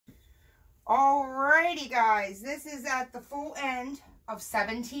Alrighty, guys. This is at the full end of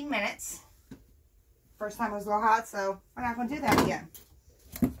 17 minutes. First time it was a little hot, so we're not going to do that again.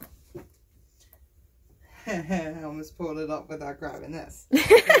 I almost pulled it up without grabbing this.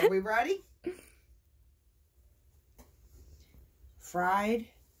 Are we ready? Fried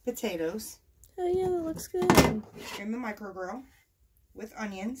potatoes. Oh yeah, that looks good. In the microgrill with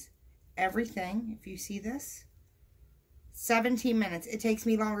onions. Everything. If you see this. 17 minutes. It takes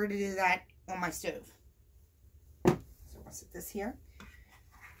me longer to do that on my stove. So I'll set this here.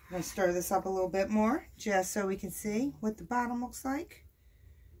 I'm going to stir this up a little bit more just so we can see what the bottom looks like.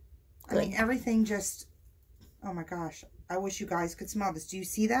 I mean, everything just, oh my gosh. I wish you guys could smell this. Do you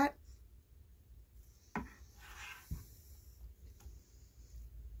see that?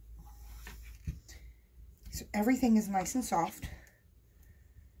 So everything is nice and soft.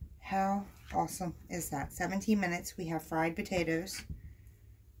 How awesome is that? 17 minutes. We have fried potatoes.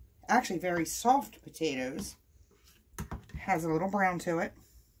 Actually, very soft potatoes. Has a little brown to it.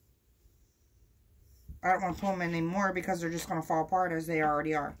 I don't want to pull them anymore because they're just going to fall apart as they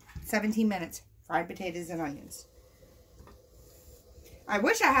already are. 17 minutes. Fried potatoes and onions. I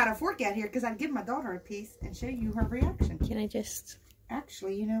wish I had a fork out here because I'd give my daughter a piece and show you her reaction. Can I just...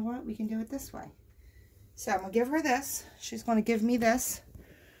 Actually, you know what? We can do it this way. So, I'm going to give her this. She's going to give me this.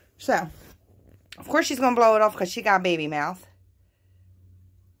 So, of course she's going to blow it off because she got baby mouth.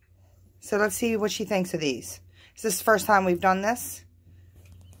 So, let's see what she thinks of these. This is the first time we've done this.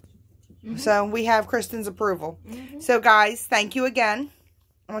 So, we have Kristen's approval. So, guys, thank you again.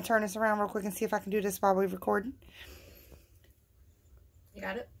 I'm going to turn this around real quick and see if I can do this while we're recording. You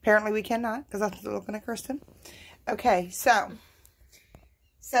got it? Apparently, we cannot because I'm still looking at Kristen. Okay, so,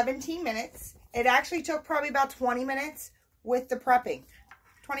 17 minutes. It actually took probably about 20 minutes with the prepping.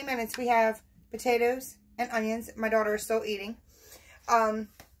 20 minutes. We have potatoes and onions. My daughter is still eating. I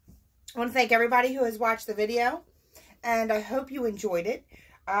want to thank everybody who has watched the video. And I hope you enjoyed it.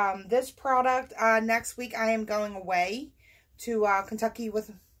 This product, next week I am going away to Kentucky with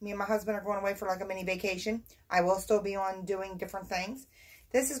me and my husband are going away for like a mini vacation. I will still be on doing different things.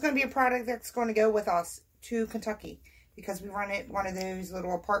 This is going to be a product that's going to go with us to Kentucky. Because we run it one of those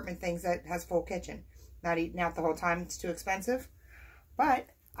little apartment things that has full kitchen. Not eating out the whole time. It's too expensive. But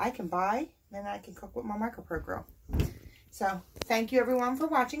I can buy and I can cook with my micro grill. So, thank you everyone for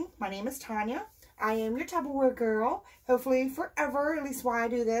watching. My name is Tanya. I am your Tupperware girl. Hopefully forever, at least while I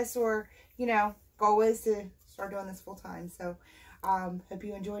do this. Or, you know, goal is to start doing this full time. So, hope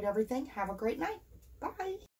you enjoyed everything. Have a great night. Bye.